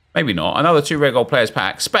 Maybe not. Another 2 rare gold players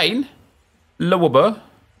pack. Spain. Lowerber.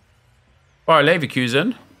 Bayer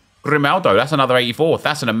Leverkusen. Grimaldo, that's another 84.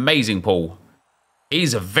 That's an amazing pull.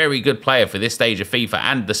 He's a very good player for this stage of FIFA,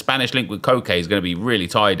 and the Spanish link with Koke is going to be really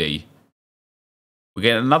tidy. We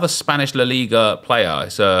get another Spanish La Liga player.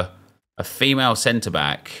 It's a female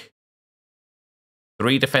centre-back.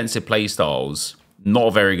 3 defensive playstyles. Not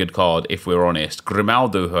a very good card, if we're honest.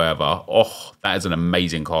 Grimaldo, however, oh, that is an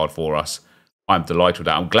amazing card for us. I'm delighted with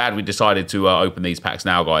that. I'm glad we decided to open these packs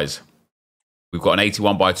now, guys. We've got an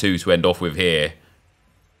 81x2 to end off with here.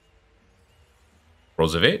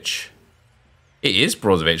 Brozovic? It is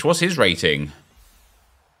Brozovic. What's his rating?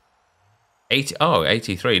 80. Oh,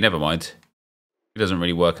 83. Never mind. It doesn't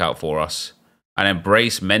really work out for us. And then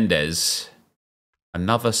NepentheZ.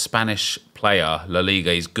 Another Spanish player. La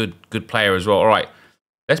Liga. He's good player as well. All right.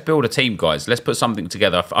 Let's build a team, guys. Let's put something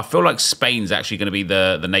together. I feel like Spain's actually going to be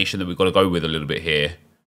the nation that we've got to go with a little bit here.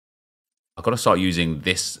 I've got to start using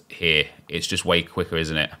this here. It's just way quicker,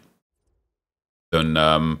 isn't it? Than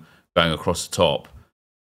going across the top.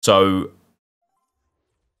 So,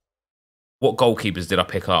 what goalkeepers did I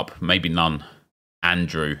pick up? Maybe none.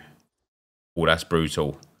 Andrew. Oh, that's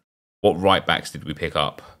brutal. What right backs did we pick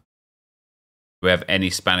up? Do we have any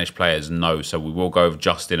Spanish players? No. So we will go with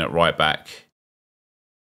Justin at right back.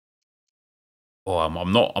 Oh,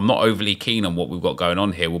 I'm not overly keen on what we've got going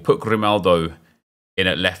on here. We'll put Grimaldo in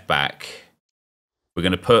at left back. We're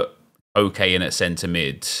going to put OK in at centre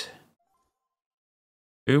mid.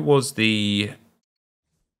 Who was the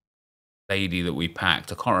lady that we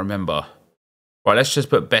packed? I can't remember. Right, let's just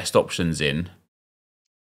put best options in.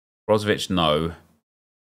 Brozovic, no.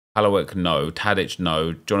 Hallowick, no. Tadic,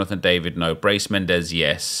 no. Jonathan David, no. NepentheZ,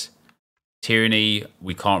 yes. Tierney,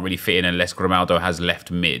 we can't really fit in unless Grimaldo has left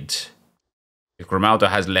mid. If Grimaldo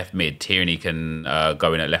has left mid, Tierney can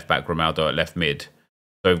go in at left back, Grimaldo at left mid.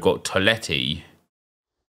 So we've got Toletti.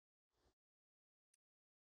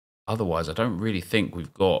 Otherwise, I don't really think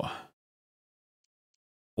we've got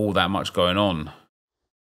all that much going on.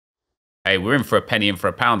 Hey, we're in for a penny, in for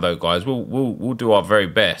a pound, though, guys. We'll do our very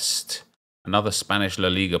best. Another Spanish La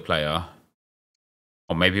Liga player,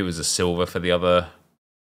 or maybe it was a silver for the other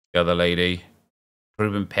lady.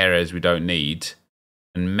 Ruben Perez, we don't need,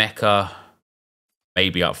 and Mecca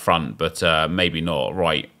maybe up front, but maybe not.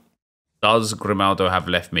 Right? Does Grimaldo have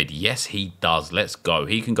left mid? Yes, he does. Let's go.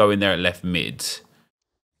 He can go in there at left mid,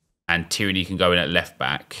 and Tierney can go in at left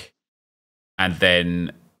back, and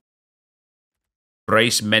then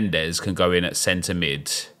NepentheZ can go in at centre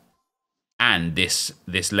mid. And this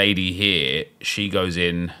lady here, she goes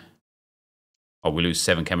in. Oh, we lose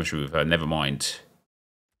 7 chemistry with her. Never mind.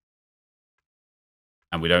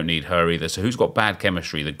 And we don't need her either. So who's got bad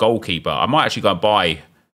chemistry? The goalkeeper. I might actually go and buy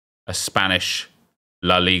a Spanish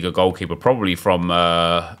La Liga goalkeeper. Probably from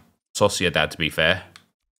Sociedad, to be fair.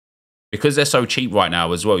 Because they're so cheap right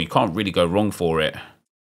now as well. You can't really go wrong for it.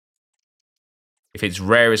 If it's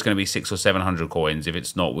rare, it's going to be 600 or 700 coins. If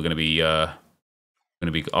it's not, we're going to be...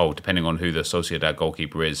 oh, depending on who the Sociedad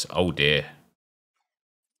goalkeeper is. Oh, dear.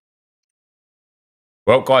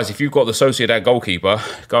 Well, guys, if you've got the Sociedad goalkeeper,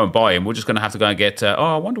 go and buy him. We're just going to have to go and get... oh,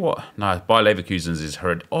 I wonder what... No, buy Leverkusen's is...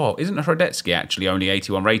 Oh, isn't Hradetsky actually only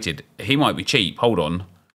 81 rated? He might be cheap. Hold on.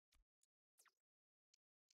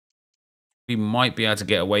 We might be able to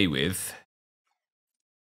get away with...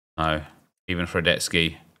 No, even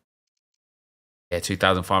Hradetsky. Yeah,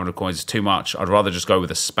 2,500 coins is too much. I'd rather just go with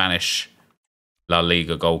a Spanish... La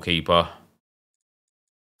Liga goalkeeper.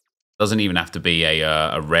 Doesn't even have to be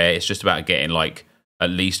a rare. It's just about getting like at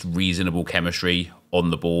least reasonable chemistry on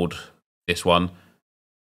the board. This one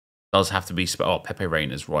does have to be. Oh, Pepe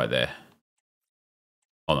Reina's right there.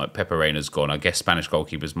 Oh no, Pepe Reina's gone. I guess Spanish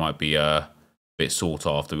goalkeepers might be a bit sought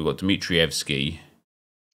after. We've got Dmitrievski.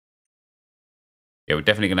 Yeah, we're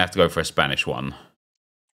definitely gonna have to go for a Spanish one,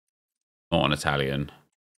 not an Italian.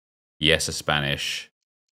 Yes, a Spanish.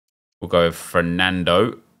 We'll go with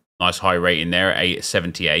Fernando. Nice high rating there at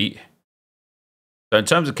 878. So in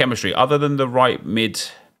terms of chemistry, other than the right mid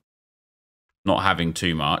not having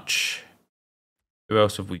too much, who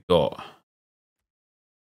else have we got?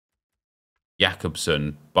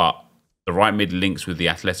 Jakobsen, but the right mid links with the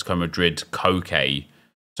Atletico Madrid Koke.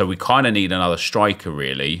 So we kind of need another striker,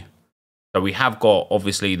 really. So we have got,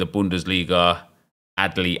 obviously, the Bundesliga,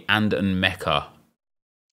 Adli and Mecca.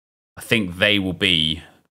 I think they will be...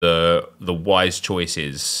 the wise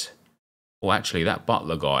choices. Oh, actually, that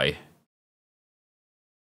Butler guy.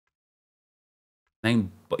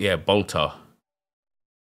 Name, yeah, Bolter.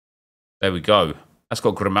 There we go. That's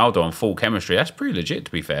got Grimaldo on full chemistry. That's pretty legit,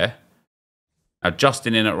 to be fair. Now,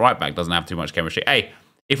 Justin in at right back doesn't have too much chemistry. Hey,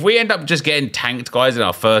 if we end up just getting tanked, guys, in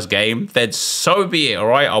our first game, then so be it, all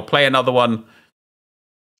right? I'll play another one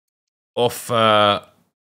offline.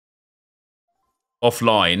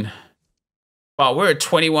 But we're at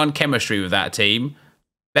 21 chemistry with that team.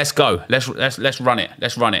 Let's go. Let's run it.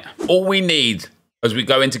 Let's run it. All we need as we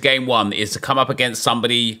go into game 1 is to come up against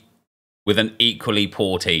somebody with an equally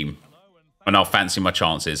poor team. And I'll fancy my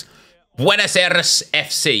chances. Buenos Aires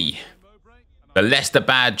FC. The Leicester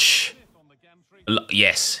badge.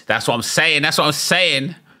 Yes, that's what I'm saying. That's what I'm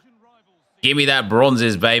saying. Give me that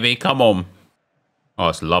bronzes, baby. Come on. Oh,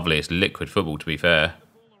 it's lovely. It's liquid football, to be fair.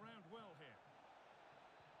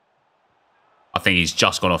 I think he's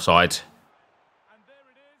just gone offside.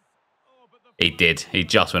 He did. He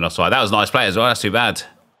just went offside. That was a nice play as well. That's too bad.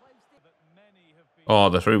 Oh,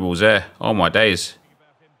 the through ball's there. Oh, my days.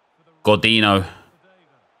 Godino.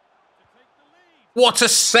 What a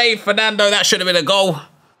save, Fernando. That should have been a goal.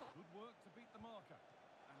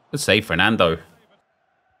 Good save, Fernando.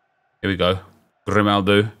 Here we go.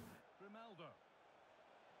 Grimaldo.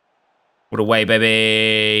 What a way,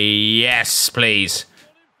 baby. Yes, please.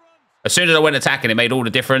 As soon as I went attacking, it made all the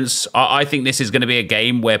difference. I think this is going to be a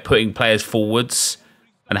game where putting players forwards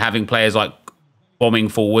and having players like bombing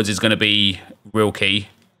forwards is going to be real key.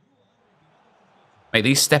 Mate,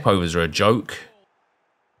 these step overs are a joke.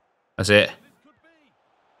 That's it.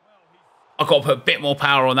 I've got to put a bit more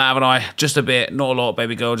power on that, haven't I? Just a bit. Not a lot,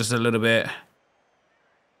 baby girl. Just a little bit.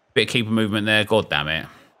 Bit of keeper movement there. God damn it.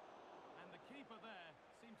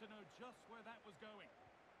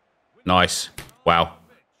 Nice. Wow.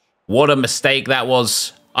 What a mistake that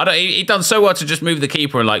was. He done so well to just move the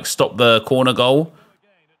keeper and like stop the corner goal.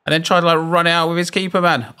 And then try to like run it out with his keeper,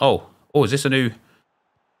 man. Oh, is this a new...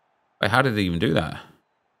 Wait, how did he even do that? Is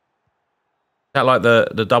that like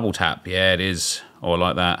the double tap? Yeah, it is. Oh, I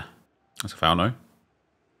like that. That's a foul, no?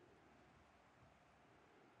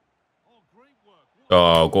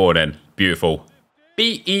 Oh, go on then. Beautiful.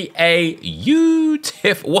 Beautiful.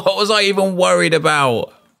 What was I even worried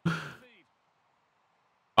about?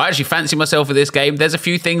 I actually fancy myself for this game. There's a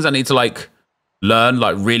few things I need to like learn,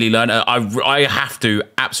 like really learn. I have to,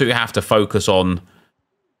 absolutely have to focus on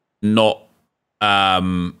not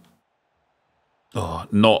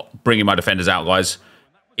bringing my defenders out, guys.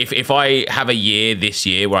 If I have a year this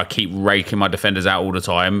year where I keep raking my defenders out all the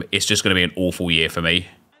time, it's just going to be an awful year for me.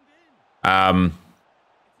 Wow.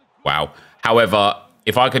 However,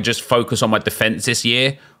 if I could just focus on my defense this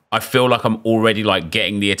year, I feel like I'm already like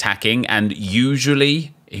getting the attacking. And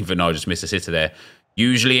usually, even though I just missed a sitter there,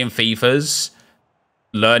 usually in FIFAs,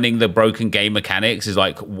 learning the broken game mechanics is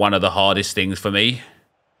like one of the hardest things for me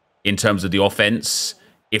in terms of the offense.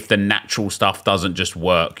 If the natural stuff doesn't just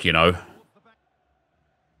work, you know.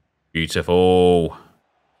 Beautiful.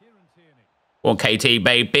 Go on, KT,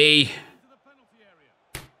 baby.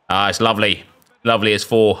 Ah, it's lovely. Lovely as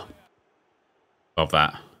 4. Love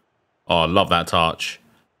that. Oh, love that touch.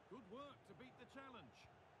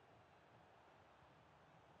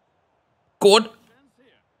 Good.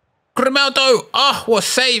 Grimaldo. Oh, what a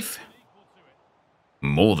save.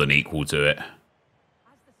 More than equal to it.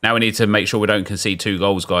 Now we need to make sure we don't concede 2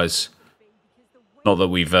 goals, guys. Not that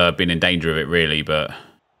we've been in danger of it, really, but...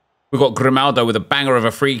 We've got Grimaldo with a banger of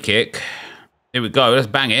a free kick. Here we go. Let's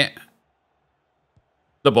bang it.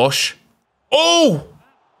 The Bosch. Oh!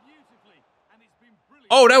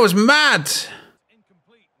 Oh, that was mad.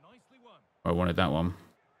 I wanted that one.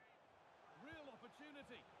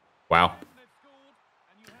 Wow.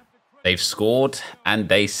 They've scored and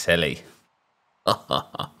they silly.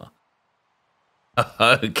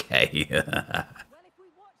 Okay.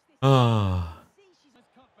 Oh.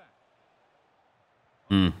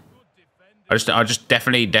 I just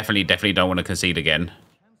definitely don't want to concede again.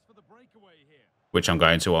 Which I'm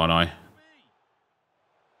going to, aren't I?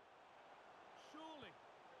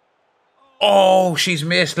 Oh, she's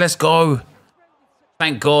missed. Let's go.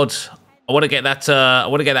 Thank God. I want to get that. I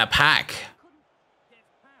want to get that pack.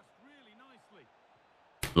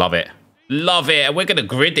 Love it. Love it. We're gonna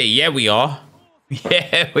griddy. Yeah, we are.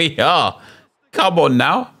 Yeah, we are. Come on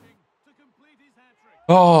now.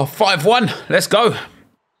 Oh, 5-1. Let's go.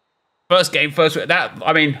 First game, first. That,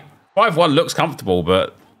 I mean, 5-1 looks comfortable,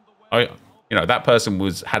 but you know, that person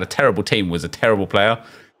had a terrible team, was a terrible player.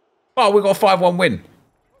 Oh, we got a 5-1 win.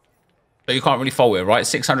 So you can't really fault it, right?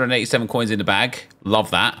 687 coins in the bag.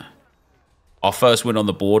 Love that. Our first win on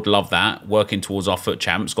the board. Love that. Working towards our foot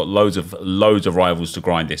champs. Got loads of rivals to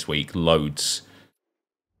grind this week. Loads.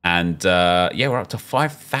 And yeah, we're up to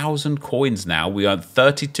 5,000 coins now. We earned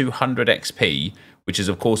 3,200 XP, which is,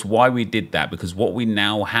 of course, why we did that. Because what we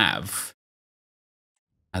now have,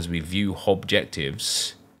 as we view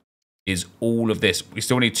objectives, is all of this. We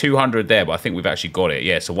still need 200 there, but I think we've actually got it.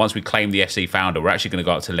 Yeah, so once we claim the FC founder, we're actually going to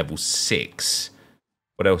go up to level 6.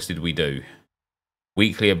 What else did we do?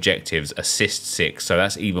 Weekly objectives, assist 6. So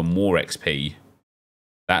that's even more XP.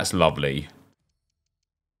 That's lovely.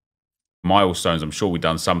 Milestones, I'm sure we've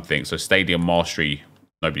done something. So Stadium Mastery,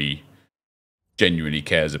 nobody genuinely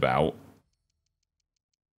cares about.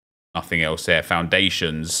 Nothing else there.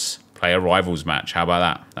 Foundations. Player rivals match. How about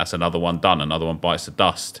that? That's another one done. Another one bites the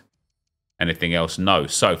dust. Anything else? No.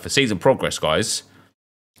 So for season progress, guys,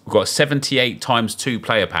 we've got 78 times 2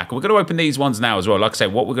 player pack. We're going to open these ones now as well. Like I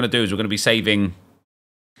said, what we're going to do is we're going to be saving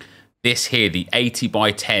this here. The 80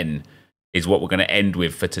 by 10 is what we're going to end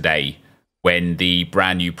with for today when the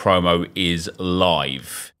brand new promo is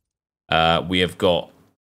live. We have got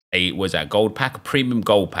a, what is that, gold pack? A premium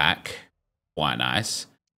gold pack. Quite nice.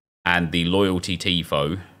 And the loyalty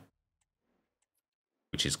TIFO,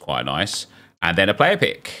 which is quite nice. And then a player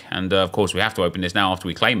pick. And of course, we have to open this now after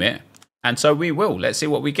we claim it. And so we will. Let's see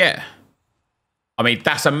what we get. I mean,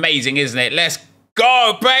 that's amazing, isn't it? Let's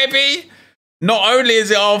go, baby. Not only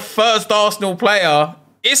is it our first Arsenal player,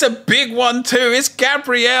 it's a big one too. It's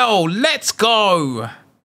Gabriel. Let's go.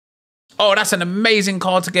 Oh, that's an amazing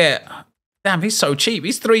card to get. Damn, he's so cheap.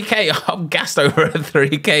 He's 3K. I'm gassed over a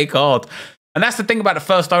 3K card. And that's the thing about the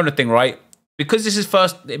first owner thing, right? Because this is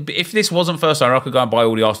first, if this wasn't first owner, I could go and buy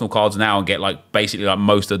all the Arsenal cards now and get like basically like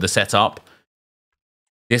most of the setup.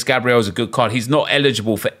 This Gabriel's a good card. He's not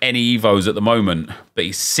eligible for any Evos at the moment, but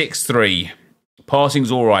he's 6'3".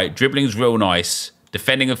 Passing's all right. Dribbling's real nice.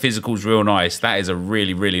 Defending and physical's real nice. That is a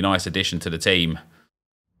really, really nice addition to the team.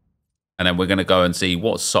 And then we're going to go and see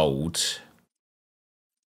what's sold.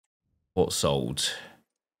 What's sold?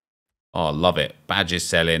 Oh, love it. Badges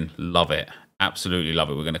selling. Love it. Absolutely love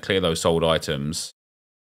it. We're going to clear those sold items.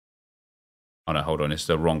 Oh, no, hold on. It's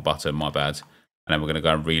the wrong button. My bad. And then we're going to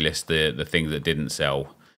go and relist the things that didn't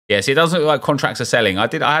sell. Yeah, see, it doesn't look like contracts are selling. I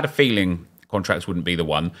had a feeling contracts wouldn't be the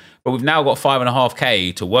one. But we've now got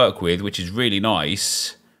 5.5K to work with, which is really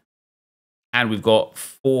nice. And we've got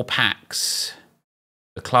 4 packs.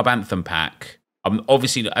 The Club Anthem pack.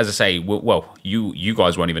 Obviously, as I say, well, you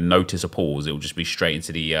guys won't even notice a pause. It'll just be straight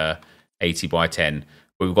into the 80 by 10.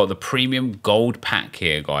 But we've got the premium gold pack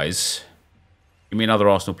here, guys. Give me another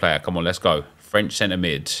Arsenal player. Come on, let's go. French centre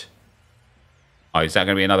mid. Oh, is that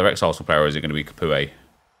going to be another ex-Arsenal player, or is it going to be Capoue?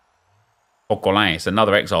 Coquelin, it's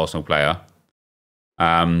another ex-Arsenal player.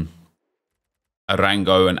 Arango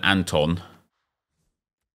and Anton.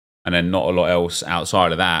 And then not a lot else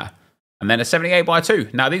outside of that. And then a 78 by 2.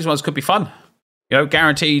 Now, these ones could be fun. You know,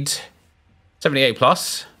 guaranteed 78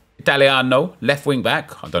 plus. Italiano, left wing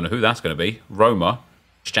back. I don't know who that's going to be. Roma.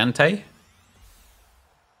 Stante.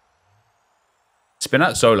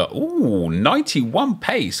 Spinazzola. Ooh, 91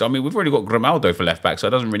 pace. I mean, we've already got Grimaldo for left back, so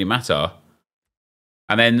it doesn't really matter.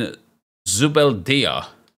 And then Zubeldia.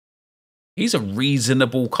 He's a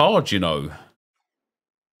reasonable card, you know.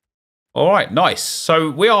 All right, nice.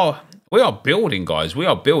 So we are building, guys. We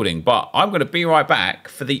are building, but I'm going to be right back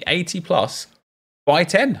for the 80 plus by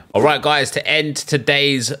 10. All right, guys, to end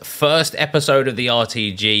today's first episode of the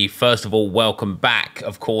RTG, first of all, welcome back,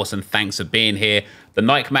 of course, and thanks for being here. The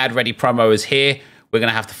Nike Mad Ready promo is here. We're going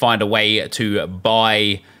to have to find a way to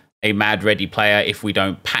buy a Mad Ready player if we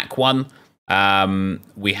don't pack one.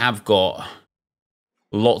 We have got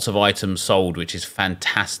lots of items sold, which is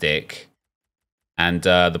fantastic. And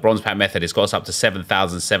the bronze pack method has got us up to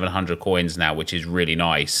 7,700 coins now, which is really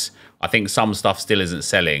nice. I think some stuff still isn't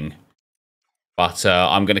selling. But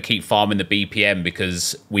I'm going to keep farming the BPM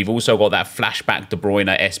because we've also got that flashback De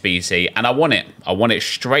Bruyne SBC. And I want it. I want it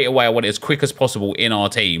straight away. I want it as quick as possible in our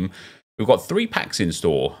team. We've got 3 packs in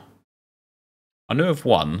store. I know of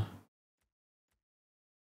one.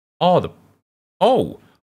 Oh,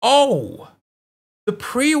 the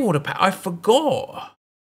pre-order pack. I forgot.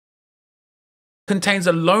 Contains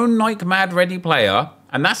a lone Nike Mad Ready player.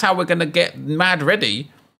 And that's how we're going to get Mad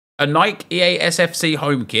Ready. A Nike EA SFC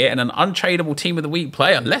home kit and an untradeable Team of the Week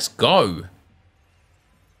player. Let's go.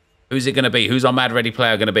 Who's it going to be? Who's our Mad Ready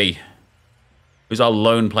player going to be? Who's our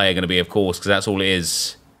lone player going to be, of course, because that's all it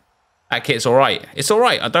is. That kit's all right. It's all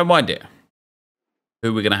right. I don't mind it. Who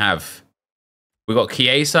are we going to have? We've got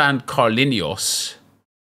Chiesa and Carlinhos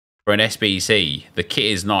for an SBC. The kit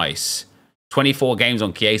is nice. 24 games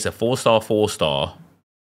on Chiesa. 4-star, 4-star.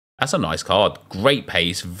 That's a nice card. Great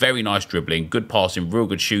pace. Very nice dribbling. Good passing. Real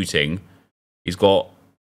good shooting. He's got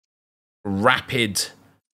rapid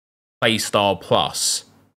play style plus.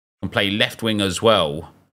 Can play left wing as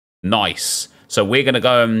well. Nice. So we're going to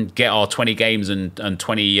go and get our 20 games and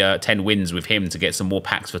 10 wins with him to get some more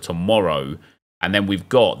packs for tomorrow. And then we've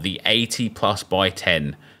got the 80 plus by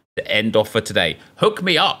 10 to end off for today. Hook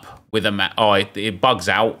me up with a... Oh, it bugs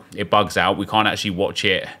out. It bugs out. We can't actually watch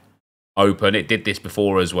it open. It did this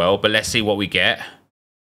before as well. But let's see what we get.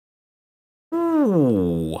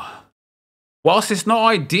 Ooh. Whilst it's not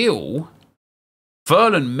ideal,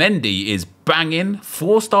 Ferland Mendy is banging.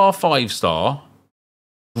 4-star, 5-star.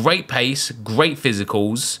 Great pace, great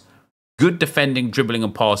physicals, Good defending, dribbling,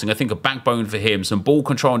 and passing. I think a backbone for him. Some ball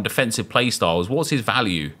control and defensive play styles. What's his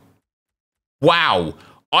value? Wow.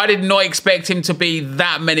 I did not expect him to be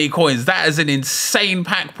that many coins. That is an insane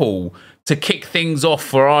pack pull to kick things off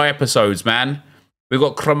for our episodes, man. We've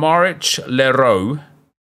got Kramaric, Leroux,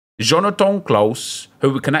 Jonathan Klaus,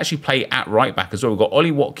 who we can actually play at right back as well. We've got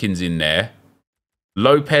Ollie Watkins in there.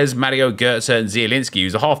 Lopez, Mario Götze, and Zielinski,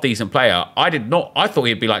 who's a half-decent player. I thought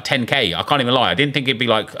he'd be like 10k. I can't even lie. I didn't think he'd be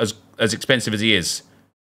like as expensive as he is.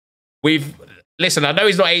 Listen, I know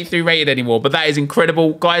he's not 83 rated anymore, but that is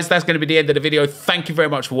incredible. Guys, that's going to be the end of the video. Thank you very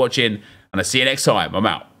much for watching, and I'll see you next time. I'm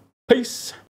out. Peace.